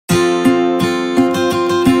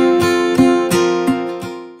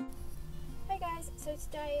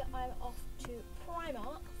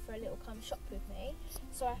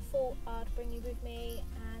I'd bring you with me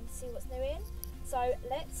and see what's new in. So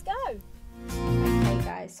let's go. Okay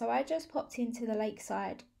guys, so I just popped into the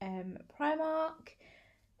Lakeside Primark.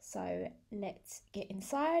 So let's get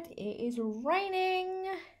inside. It is raining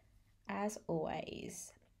as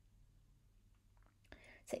always.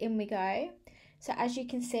 So in we go. So as you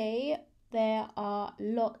can see, there are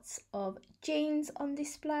lots of jeans on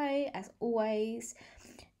display as always.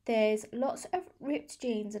 There's lots of ripped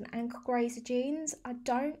jeans and ankle grazer jeans. I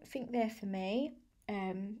don't think they're for me,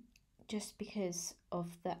 just because of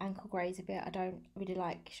the ankle grazer bit. I don't really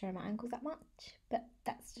like showing my ankles that much, but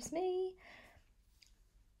that's just me.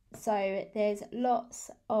 So there's lots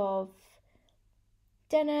of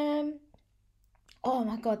denim. Oh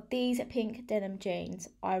my god, these pink denim jeans,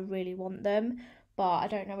 I really want them, but I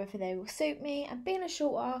don't know whether they will suit me, and being a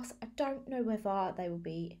short ass, I don't know whether they will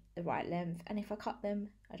be the right length, and if I cut them,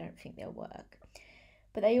 I don't think they'll work.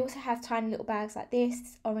 But they also have tiny little bags like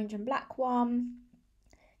this orange and black one.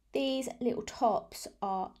 These little tops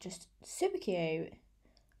are just super cute.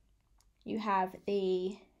 You have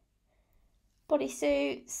the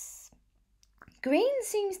bodysuits. Green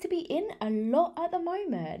seems to be in a lot at the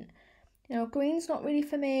moment. You know, green's not really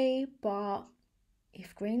for me, but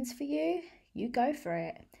if green's for you, you go for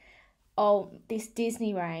it. Oh, this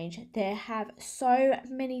Disney range, they have so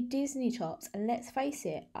many Disney tops, and let's face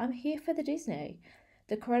it, I'm here for the Disney.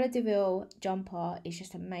 The Cruella de Vil jumper is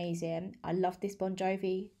just amazing. I love this Bon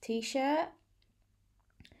Jovi t-shirt.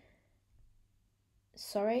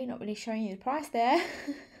 Sorry, not really showing you the price there.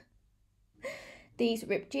 These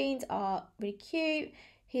ripped jeans are really cute.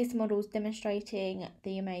 Here's the models demonstrating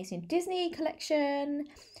the amazing Disney collection.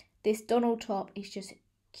 This Donald top is just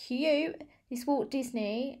cute. This Walt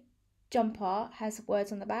Disney jumper has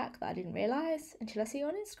words on the back that I didn't realise until I see it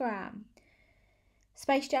on Instagram.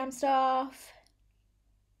 Space Jam stuff.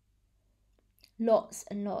 Lots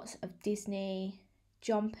and lots of Disney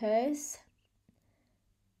jumpers.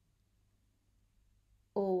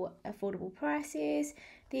 All affordable prices.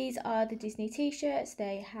 These are the Disney t-shirts.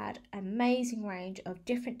 They had an amazing range of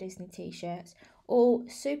different Disney t-shirts, all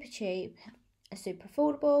super cheap and super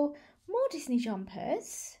affordable. More Disney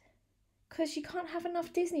jumpers, because you can't have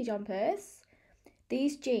enough Disney jumpers.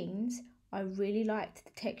 These jeans, I really liked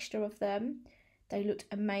the texture of them. They looked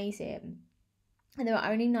amazing, and they were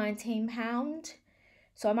only £19,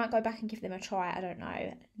 so I might go back and give them a try. I don't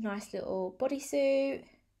know. Nice little bodysuit.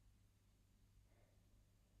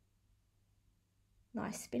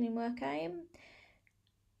 Nice spinning work aim.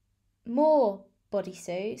 More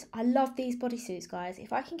bodysuits. I love these bodysuits, guys.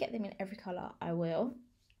 If I can get them in every colour, I will.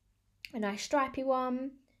 A nice stripy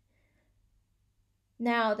one.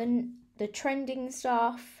 Now the trending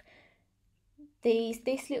stuff.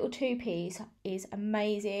 This little two-piece is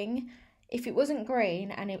amazing. If it wasn't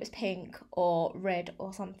green and it was pink or red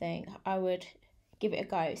or something, I would give it a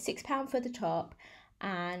go. £6 for the top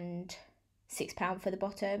and £6 for the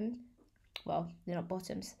bottom. Well, they're not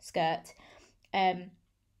bottoms, skirt.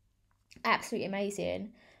 Absolutely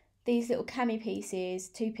amazing. These little cami pieces,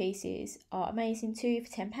 two pieces, are amazing too for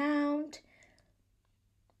 £10.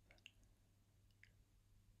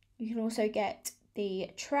 You can also get the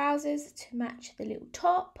trousers to match the little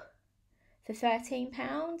top for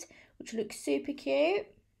 £13, which looks super cute.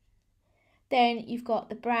 Then you've got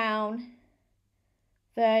the brown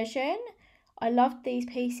version. I love these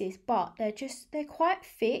pieces, but they're quite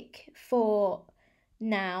thick for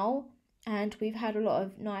now, and we've had a lot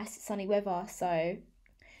of nice sunny weather, so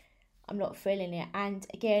I'm not feeling it. And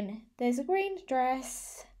again, there's a green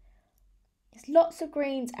dress. There's lots of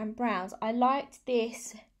greens and browns. I liked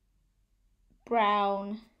this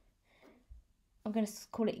brown, I'm going to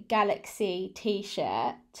call it Galaxy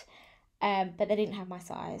t-shirt, but they didn't have my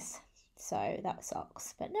size, so that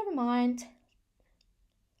sucks, but never mind.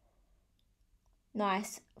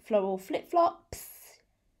 Nice floral flip-flops.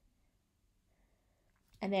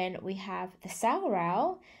 And then we have the Sour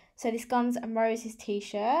Owl. So this Guns N' Roses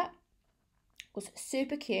t-shirt was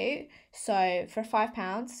super cute. So for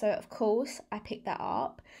 £5, so of course I picked that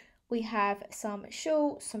up. We have some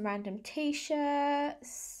shorts, some random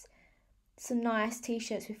t-shirts, some nice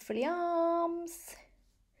t-shirts with frilly arms.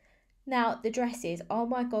 Now the dresses, oh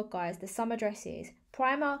my god guys, the summer dresses.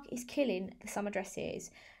 Primark is killing the summer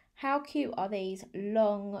dresses. How cute are these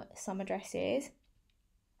long summer dresses?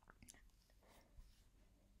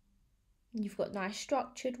 You've got nice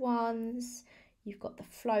structured ones. You've got the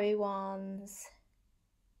flowy ones.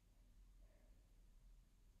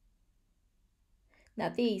 Now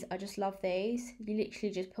these, I just love these. You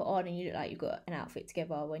literally just put on and you look like you've got an outfit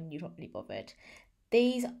together when you're not really bothered.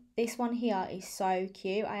 This one here is so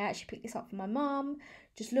cute. I actually picked this up for my mum.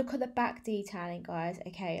 Just look at the back detailing, guys.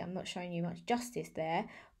 Okay, I'm not showing you much justice there,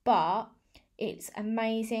 but it's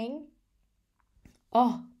amazing.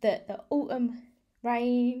 Oh, the autumn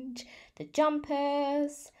range, the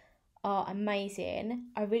jumpers are amazing.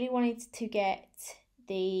 I really wanted to get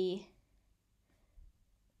the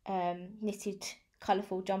knitted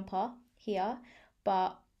colourful jumper here,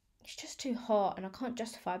 but it's just too hot and I can't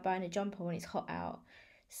justify buying a jumper when it's hot out.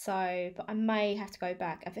 So, but I may have to go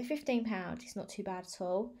back. And for £15, it's not too bad at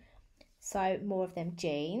all. So, more of them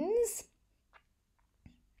jeans.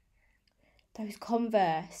 Those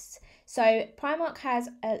Converse. So, Primark has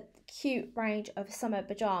a cute range of summer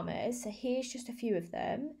pyjamas. So, here's just a few of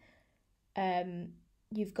them.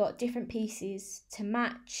 You've got different pieces to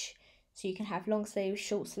match. So, you can have long sleeves,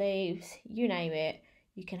 short sleeves, you name it,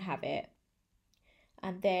 you can have it.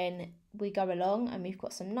 And then we go along and we've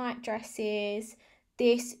got some night dresses.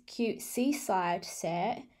 This cute seaside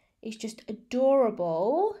set is just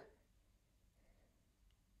adorable.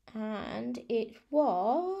 And it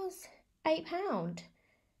was £8.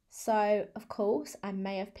 So, of course, I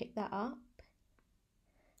may have picked that up.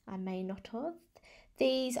 I may not have.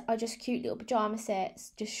 These are just cute little pyjama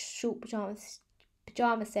sets, just short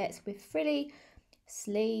pyjama sets with frilly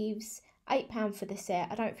sleeves. £8 for the set.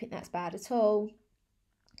 I don't think that's bad at all.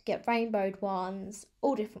 Get rainbowed ones,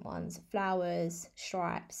 all different ones, flowers,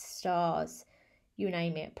 stripes, stars, you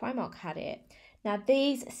name it. Primark had it. Now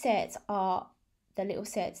these sets are the little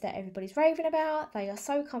sets that everybody's raving about. They are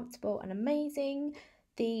so comfortable and amazing.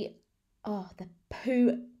 The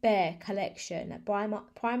Pooh Bear collection that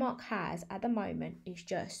Primark has at the moment is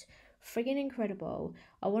just friggin' incredible.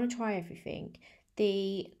 I want to try everything.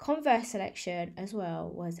 The Converse selection as well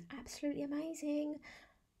was absolutely amazing,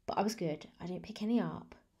 but I was good. I didn't pick any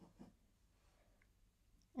up.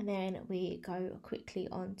 And then we go quickly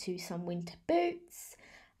on to some winter boots.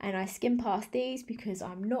 And I skim past these because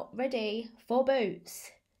I'm not ready for boots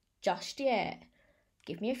just yet.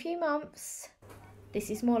 Give me a few months. This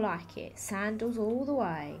is more like it. Sandals all the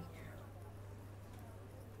way.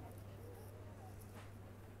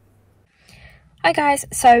 Hi guys,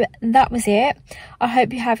 so that was it. I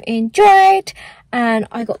hope you have enjoyed and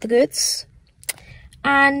I got the goods.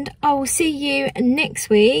 And I will see you next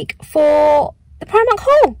week for the Primark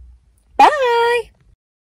haul. Bye!